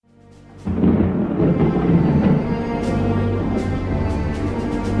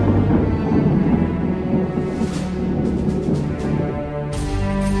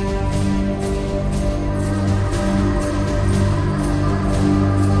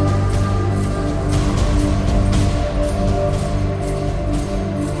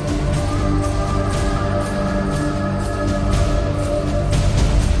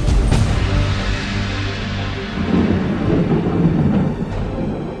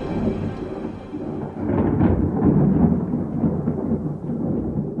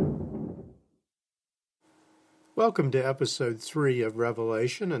Welcome to episode 3 of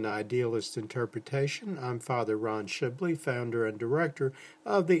Revelation, an Idealist Interpretation. I'm Father Ron Shibley, founder and director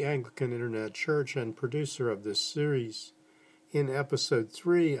of the Anglican Internet Church and producer of this series. In episode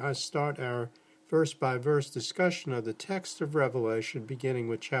 3, I start our verse-by-verse discussion of the text of Revelation, beginning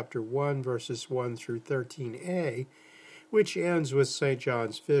with chapter 1, verses 1 through 13a, which ends with St.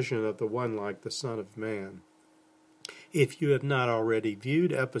 John's vision of the one like the Son of Man. If you have not already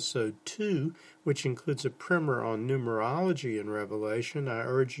viewed episode 2, which includes a primer on numerology in Revelation, I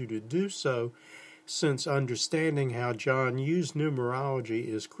urge you to do so, since understanding how John used numerology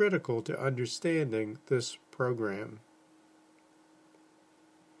is critical to understanding this program.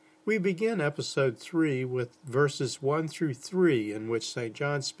 We begin episode 3 with verses 1 through 3, in which St.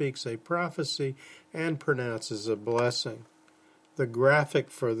 John speaks a prophecy and pronounces a blessing. The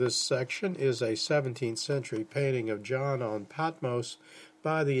graphic for this section is a 17th century painting of John on Patmos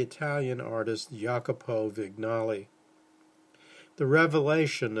by the Italian artist Jacopo Vignali. The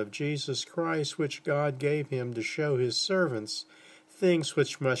revelation of Jesus Christ which God gave him to show his servants things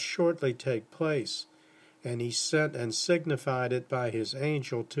which must shortly take place, and he sent and signified it by his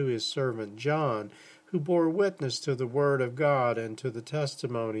angel to his servant John, who bore witness to the word of God and to the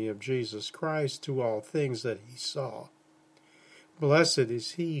testimony of Jesus Christ to all things that he saw. Blessed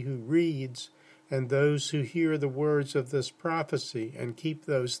is he who reads, and those who hear the words of this prophecy, and keep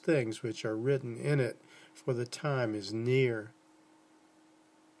those things which are written in it, for the time is near.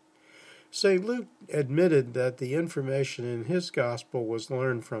 St. Luke admitted that the information in his gospel was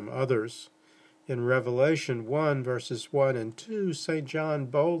learned from others. In Revelation 1, verses 1 and 2, St. John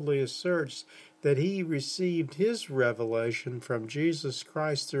boldly asserts that he received his revelation from Jesus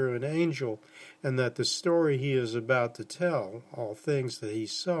Christ through an angel, and that the story he is about to tell, all things that he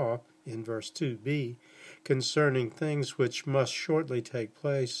saw, in verse 2b, concerning things which must shortly take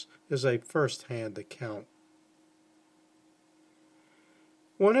place, is a first-hand account.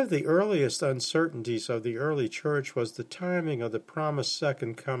 One of the earliest uncertainties of the early church was the timing of the promised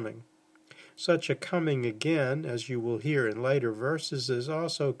second coming. Such a coming again, as you will hear in later verses, is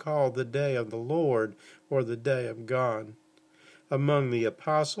also called the day of the Lord, or the day of God. Among the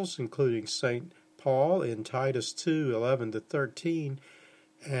apostles, including St. Paul in Titus 2, 11-13,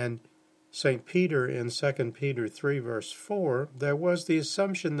 and St. Peter in 2 Peter 3, verse 4, there was the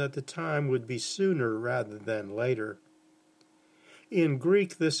assumption that the time would be sooner rather than later. In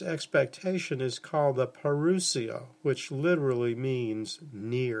Greek, this expectation is called the parousia, which literally means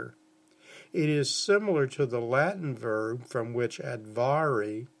near. It is similar to the Latin verb from which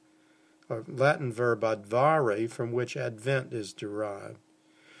advare, from which advent is derived.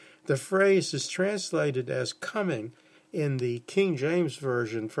 The phrase is translated as coming in the King James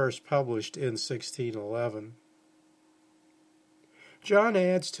Version first published in 1611. John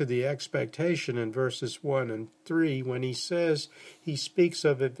adds to the expectation in verses 1 and 3 when he says he speaks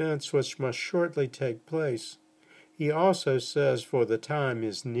of events which must shortly take place. He also says, "For the time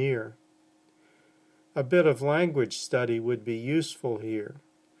is near." A bit of language study would be useful here.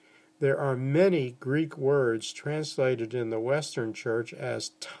 There are many Greek words translated in the Western Church as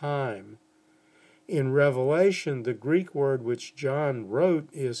time. In Revelation, the Greek word which John wrote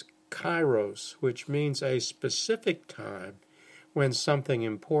is kairos, which means a specific time when something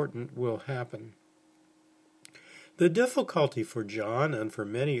important will happen. The difficulty for John and for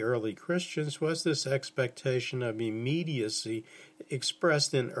many early Christians was this expectation of immediacy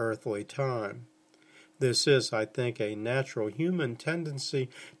expressed in earthly time. This is, I think, a natural human tendency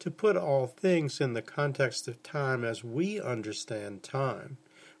to put all things in the context of time as we understand time,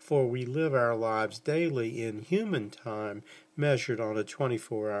 for we live our lives daily in human time measured on a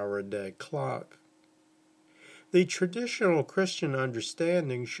 24-hour-a-day clock. The traditional Christian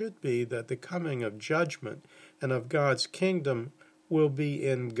understanding should be that the coming of judgment and of God's kingdom will be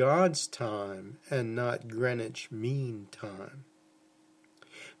in God's time and not Greenwich Mean Time.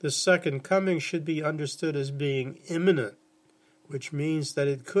 The second coming should be understood as being imminent, which means that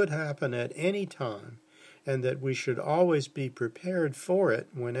it could happen at any time, and that we should always be prepared for it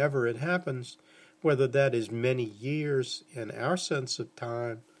whenever it happens, whether that is many years in our sense of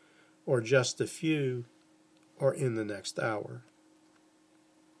time, or just a few, or in the next hour.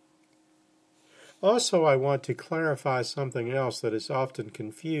 Also, I want to clarify something else that is often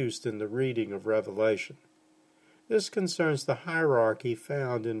confused in the reading of Revelation. This concerns the hierarchy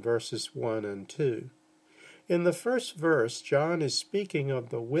found in verses 1 and 2. In the first verse, John is speaking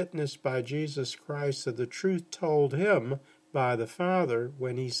of the witness by Jesus Christ of the truth told him by the Father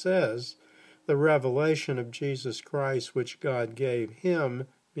when he says, "The revelation of Jesus Christ which God gave him,"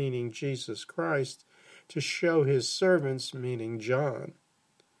 meaning Jesus Christ, "to show his servants," meaning John.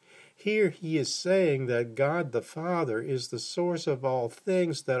 Here he is saying that God the Father is the source of all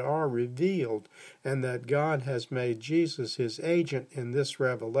things that are revealed, and that God has made Jesus his agent in this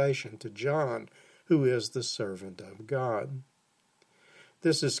revelation to John, who is the servant of God.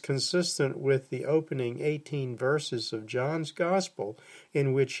 This is consistent with the opening 18 verses of John's Gospel,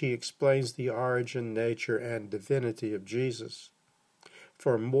 in which he explains the origin, nature, and divinity of Jesus.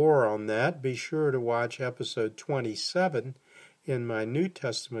 For more on that, be sure to watch episode 27 in my New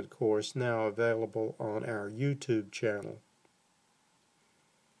Testament course, now available on our YouTube channel.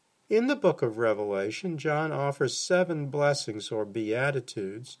 In the book of Revelation, John offers 7 blessings or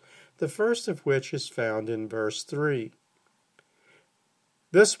beatitudes, the first of which is found in verse 3.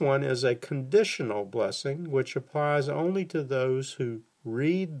 This one is a conditional blessing which applies only to those who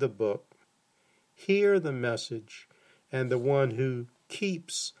read the book, hear the message, and the one who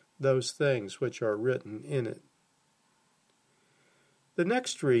keeps those things which are written in it. The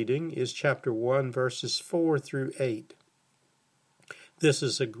next reading is chapter 1, verses 4 through 8. This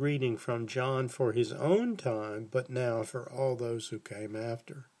is a greeting from John for his own time, but now for all those who came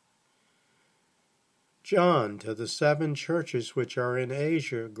after. John, to the 7 churches which are in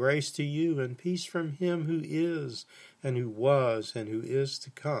Asia, grace to you and peace from him who is, and who was, and who is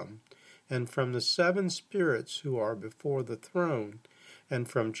to come, and from the 7 spirits who are before the throne, and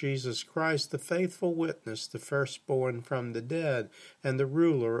from Jesus Christ, the faithful witness, the firstborn from the dead, and the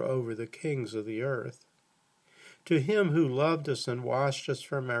ruler over the kings of the earth. To him who loved us and washed us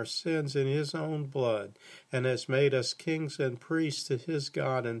from our sins in his own blood, and has made us kings and priests to his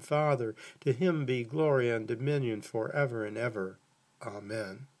God and Father, to him be glory and dominion forever and ever.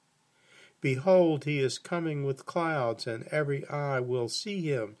 Amen. Behold, he is coming with clouds, and every eye will see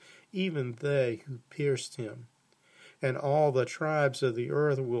him, even they who pierced him. And all the tribes of the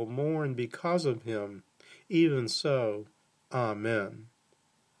earth will mourn because of him. Even so, Amen.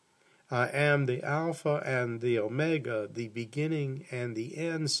 I am the Alpha and the Omega, the beginning and the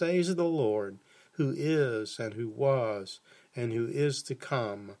end, says the Lord, who is and who was and who is to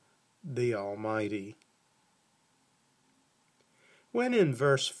come, the Almighty. When in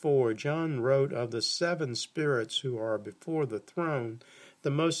verse 4 John wrote of the 7 spirits who are before the throne, the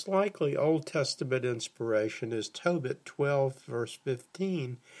most likely Old Testament inspiration is Tobit 12, verse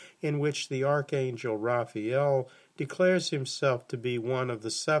 15, in which the archangel Raphael declares himself to be one of the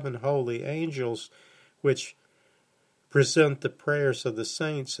 7 holy angels which present the prayers of the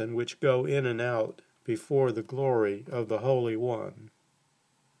saints and which go in and out before the glory of the Holy One.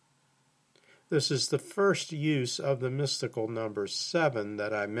 This is the first use of the mystical number 7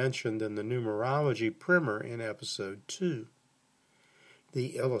 that I mentioned in the numerology primer in episode 2.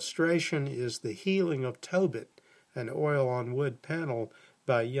 The illustration is the healing of Tobit, an oil on wood panel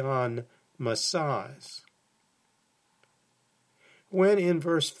by Jan Massais. When in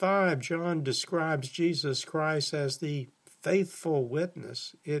verse 5 John describes Jesus Christ as the faithful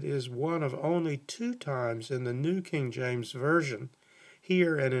witness, it is one of only 2 times in the New King James Version,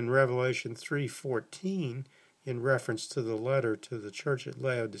 here and in Revelation 3:14, in reference to the letter to the church at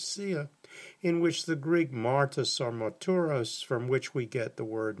Laodicea, in which the Greek martys or martyros, from which we get the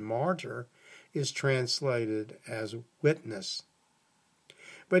word martyr, is translated as witness.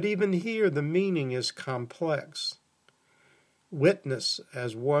 But even here the meaning is complex. Witness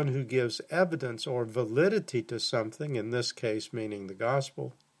as one who gives evidence or validity to something, in this case meaning the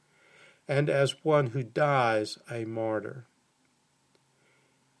gospel, and as one who dies a martyr.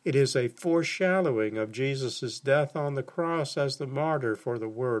 It is a foreshadowing of Jesus' death on the cross as the martyr for the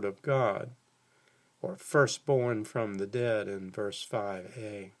Word of God, or firstborn from the dead in verse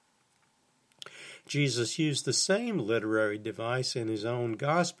 5a. Jesus used the same literary device in his own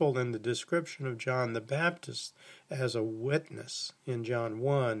gospel in the description of John the Baptist as a witness in John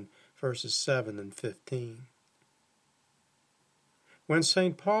 1, verses 7 and 15. When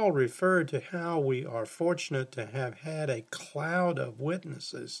St. Paul referred to how we are fortunate to have had a cloud of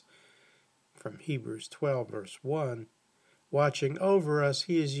witnesses, from Hebrews 12, verse 1, watching over us,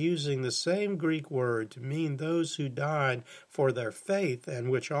 he is using the same Greek word to mean those who died for their faith, and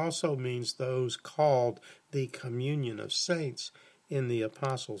which also means those called the communion of saints in the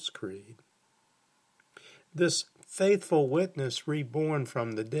Apostles' Creed. This faithful witness, reborn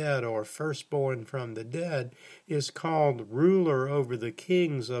from the dead or firstborn from the dead, is called ruler over the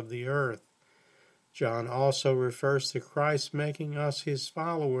kings of the earth. John also refers to Christ making us his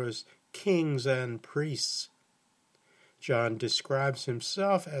followers, kings and priests. John describes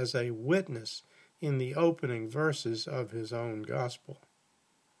himself as a witness in the opening verses of his own gospel.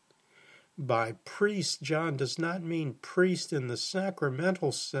 By priest, John does not mean priest in the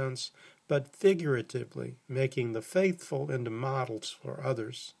sacramental sense, but figuratively, making the faithful into models for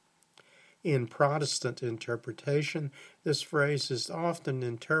others. In Protestant interpretation, this phrase is often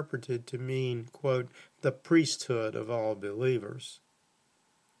interpreted to mean, quote, the priesthood of all believers.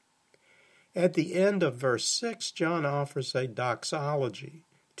 At the end of verse 6, John offers a doxology.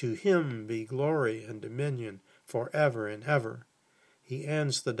 To him be glory and dominion forever and ever. He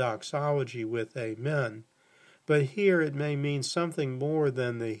ends the doxology with amen, but here it may mean something more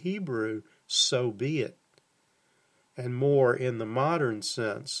than the Hebrew, so be it, and more in the modern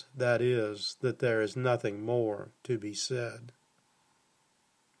sense, that is, that there is nothing more to be said.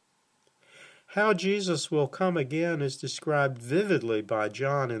 How Jesus will come again is described vividly by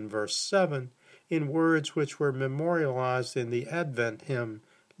John in verse 7 in words which were memorialized in the Advent hymn,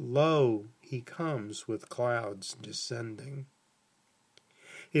 Lo, he comes with clouds descending.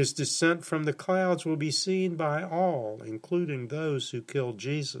 His descent from the clouds will be seen by all, including those who killed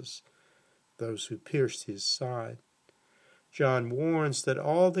Jesus, those who pierced his side. John warns that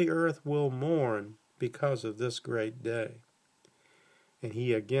all the earth will mourn because of this great day. And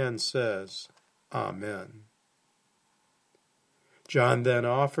he again says, Amen. John then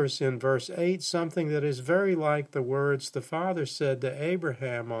offers in verse 8 something that is very like the words the Father said to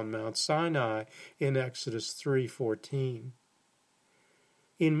Abraham on Mount Sinai in Exodus 3:14.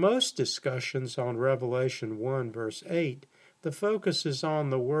 In most discussions on Revelation 1 verse 8, the focus is on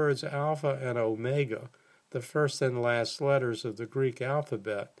the words Alpha and Omega, the first and last letters of the Greek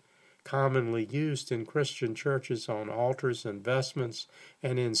alphabet, commonly used in Christian churches on altars and vestments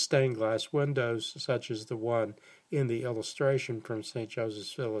and in stained glass windows such as the one in the illustration from St.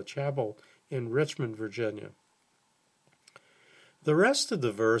 Joseph's Village Chapel in Richmond, Virginia. The rest of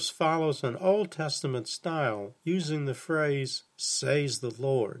the verse follows an Old Testament style, using the phrase, says the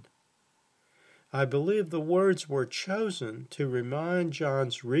Lord. I believe the words were chosen to remind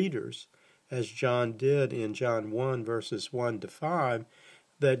John's readers, as John did in John 1 verses 1 to 5,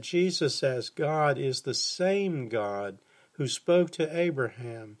 that Jesus as God is the same God who spoke to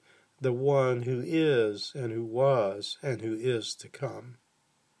Abraham, the one who is and who was and who is to come.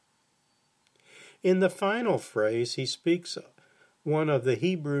 In the final phrase, he speaks one of the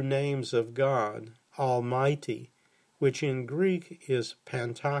Hebrew names of God, Almighty, which in Greek is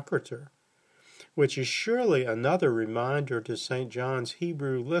Pantocrator, which is surely another reminder to St. John's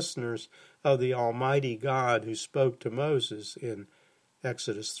Hebrew listeners of the Almighty God who spoke to Moses in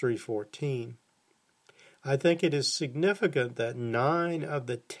Exodus 3:14. I think it is significant that 9 of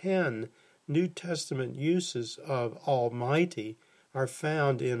the 10 New Testament uses of Almighty are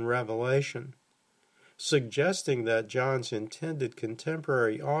found in Revelation, suggesting that John's intended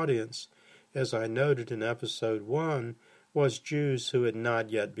contemporary audience, as I noted in episode 1, was Jews who had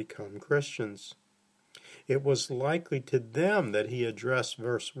not yet become Christians. It was likely to them that he addressed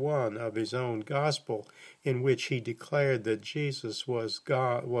verse 1 of his own gospel, in which he declared that Jesus was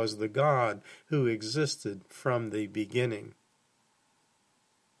the God who existed from the beginning.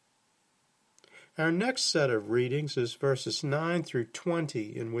 Our next set of readings is verses 9 through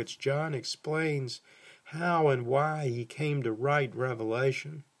 20, in which John explains how and why he came to write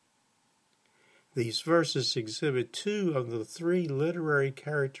Revelation. These verses exhibit 2 of the 3 literary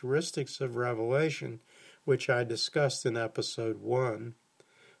characteristics of Revelation, which I discussed in episode 1.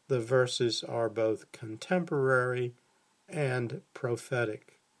 The verses are both contemporary and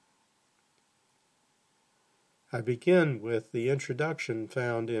prophetic. I begin with the introduction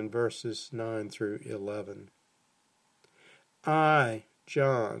found in verses 9 through 11. I,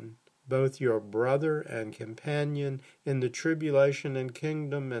 John, both your brother and companion in the tribulation and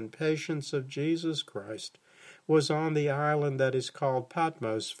kingdom and patience of Jesus Christ, was on the island that is called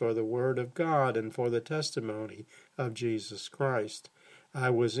Patmos for the word of God and for the testimony of Jesus Christ. I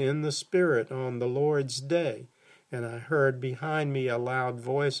was in the Spirit on the Lord's day, and I heard behind me a loud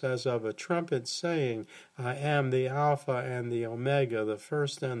voice as of a trumpet saying, I am the Alpha and the Omega, the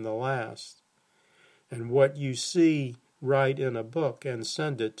first and the last. And what you see, write in a book and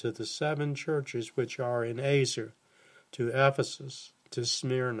send it to the 7 churches which are in Asia, to Ephesus, to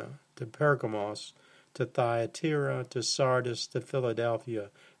Smyrna, to Pergamos, to Thyatira, to Sardis, to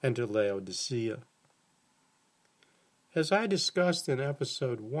Philadelphia, and to Laodicea. As I discussed in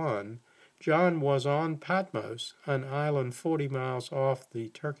episode 1, John was on Patmos, an island 40 miles off the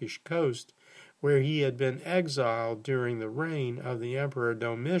Turkish coast, where he had been exiled during the reign of the Emperor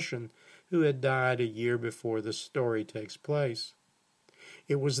Domitian, who had died a year before the story takes place.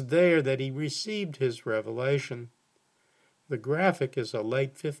 It was there that he received his revelation. The graphic is a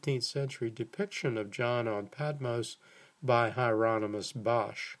late 15th century depiction of John on Patmos by Hieronymus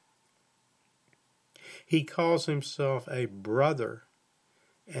Bosch. He calls himself a brother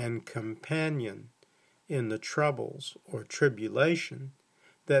and companion in the troubles or tribulation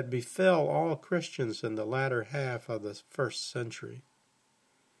that befell all Christians in the latter half of the first century.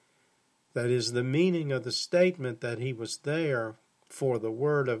 That is the meaning of the statement that he was there for the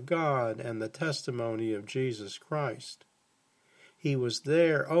Word of God and the testimony of Jesus Christ. He was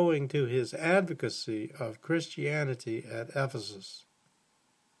there owing to his advocacy of Christianity at Ephesus.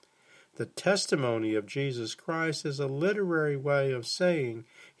 The testimony of Jesus Christ is a literary way of saying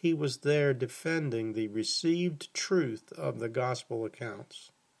he was there defending the received truth of the gospel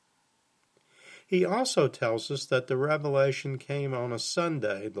accounts. He also tells us that the revelation came on a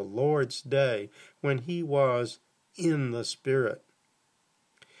Sunday, the Lord's Day, when he was in the Spirit.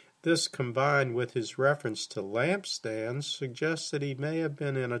 This, combined with his reference to lampstands, suggests that he may have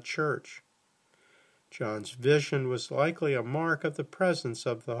been in a church. John's vision was likely a mark of the presence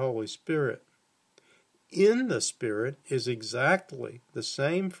of the Holy Spirit. In the Spirit is exactly the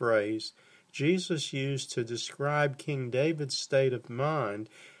same phrase Jesus used to describe King David's state of mind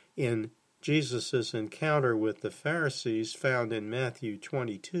in Jesus' encounter with the Pharisees found in Matthew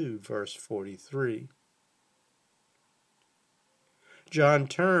 22, verse 43. John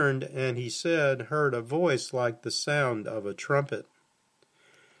turned and he said, heard a voice like the sound of a trumpet.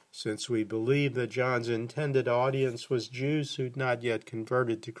 Since we believe that John's intended audience was Jews who'd not yet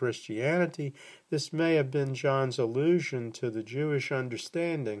converted to Christianity, this may have been John's allusion to the Jewish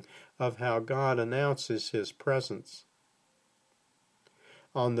understanding of how God announces his presence.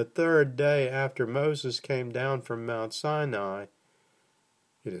 On the third day after Moses came down from Mount Sinai,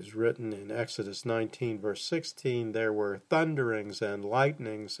 it is written in Exodus 19, verse 16, there were thunderings and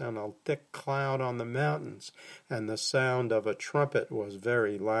lightnings and a thick cloud on the mountains, and the sound of a trumpet was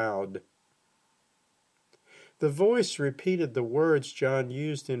very loud. The voice repeated the words John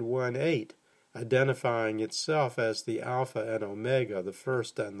used in 1:8, identifying itself as the Alpha and Omega, the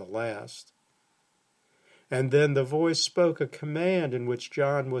first and the last. And then the voice spoke a command in which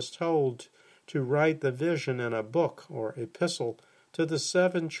John was told to write the vision in a book or epistle to the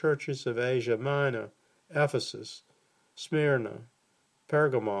 7 churches of Asia Minor, Ephesus, Smyrna,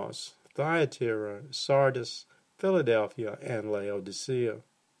 Pergamos, Thyatira, Sardis, Philadelphia, and Laodicea.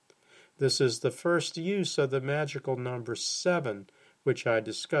 This is the first use of the magical number 7, which I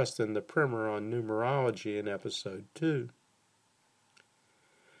discussed in the primer on numerology in episode 2.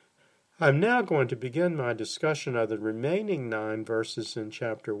 I'm now going to begin my discussion of the remaining 9 verses in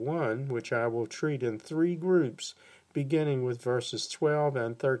chapter 1, which I will treat in 3 groups, beginning with verses 12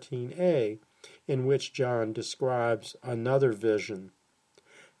 and 13a, in which John describes another vision.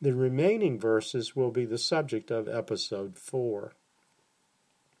 The remaining verses will be the subject of episode 4.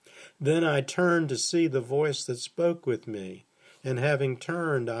 Then I turned to see the voice that spoke with me, and having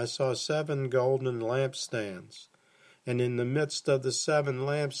turned I saw 7 golden lampstands, and in the midst of the 7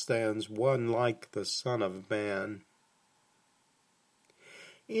 lampstands one like the Son of Man.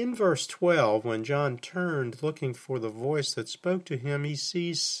 In verse 12, when John turned looking for the voice that spoke to him, he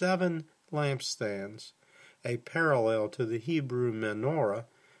sees 7 lampstands, a parallel to the Hebrew menorah,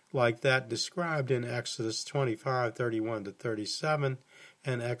 like that described in Exodus 25:31-37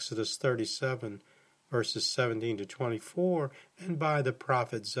 and Exodus 37, verses 17-24, and by the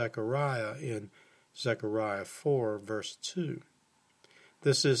prophet Zechariah in Zechariah 4, verse 2.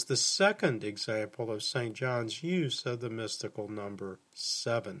 This is the second example of St. John's use of the mystical number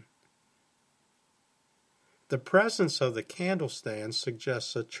 7. The presence of the candlestand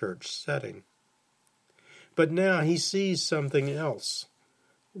suggests a church setting. But now he sees something else,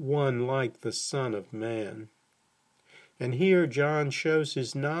 one like the Son of Man. And here John shows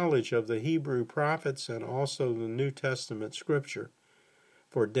his knowledge of the Hebrew prophets and also the New Testament scripture.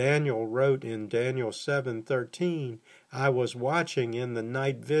 For Daniel wrote in Daniel 7:13, I was watching in the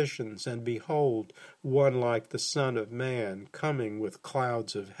night visions, and behold, one like the Son of Man, coming with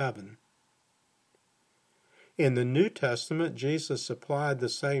clouds of heaven. In the New Testament, Jesus applied the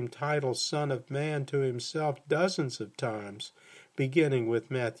same title, Son of Man, to himself dozens of times, beginning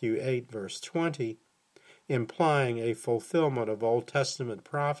with Matthew 8, verse 20, implying a fulfillment of Old Testament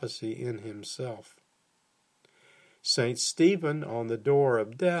prophecy in himself. St. Stephen, on the door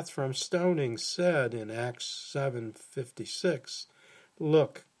of death from stoning, said in Acts 7:56,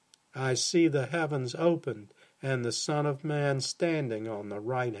 Look, I see the heavens opened, and the Son of Man standing on the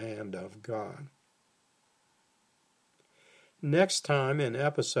right hand of God. Next time, in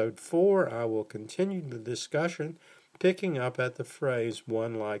episode 4, I will continue the discussion, picking up at the phrase,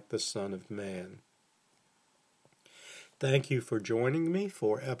 one like the Son of Man. Thank you for joining me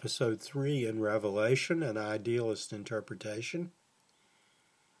for episode 3 in Revelation, an Idealist Interpretation.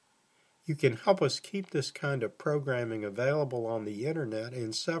 You can help us keep this kind of programming available on the internet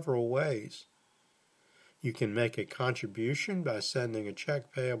in several ways. You can make a contribution by sending a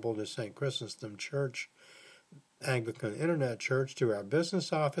check payable to St. Chrysostom Church, Anglican Internet Church, to our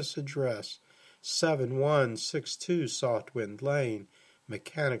business office address, 7162 Saltwind Lane,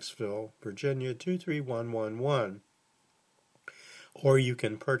 Mechanicsville, Virginia 23111. Or you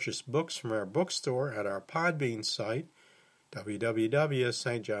can purchase books from our bookstore at our Podbean site,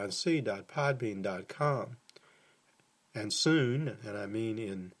 www.stjohnc.podbean.com. And soon, and I mean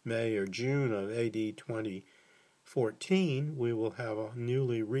in May or June of AD 2014, we will have a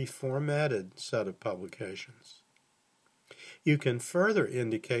newly reformatted set of publications. You can further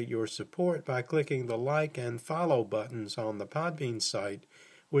indicate your support by clicking the like and follow buttons on the Podbean site,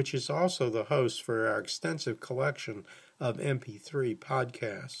 which is also the host for our extensive collection of MP3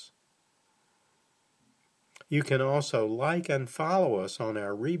 podcasts. You can also like and follow us on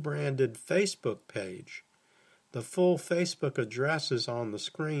our rebranded Facebook page. The full Facebook address is on the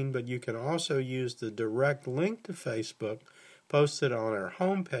screen, but you can also use the direct link to Facebook posted on our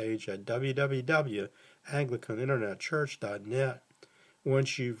homepage at www.anglicaninternetchurch.net.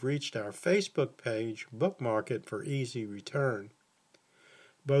 Once you've reached our Facebook page, bookmark it for easy return.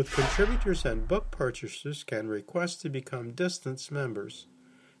 Both contributors and book purchasers can request to become Distance members.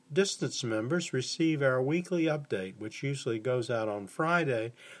 Distance members receive our weekly update, which usually goes out on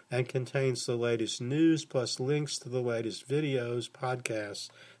Friday and contains the latest news plus links to the latest videos, podcasts,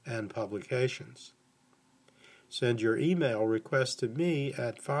 and publications. Send your email request to me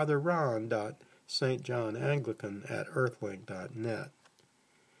at fatherron.stjohnanglican@earthlink.net.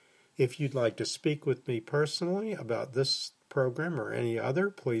 If you'd like to speak with me personally about this program or any other,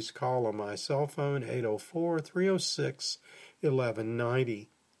 please call on my cell phone, 804-306-1190.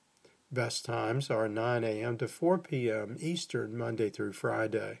 Best times are 9 a.m. to 4 p.m. Eastern, Monday through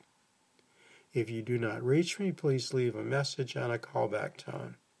Friday. If you do not reach me, please leave a message and a callback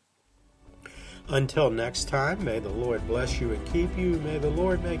time. Until next time, may the Lord bless you and keep you. May the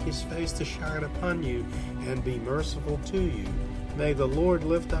Lord make his face to shine upon you and be merciful to you. May the Lord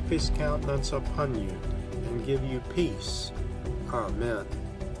lift up his countenance upon you and give you peace. Amen.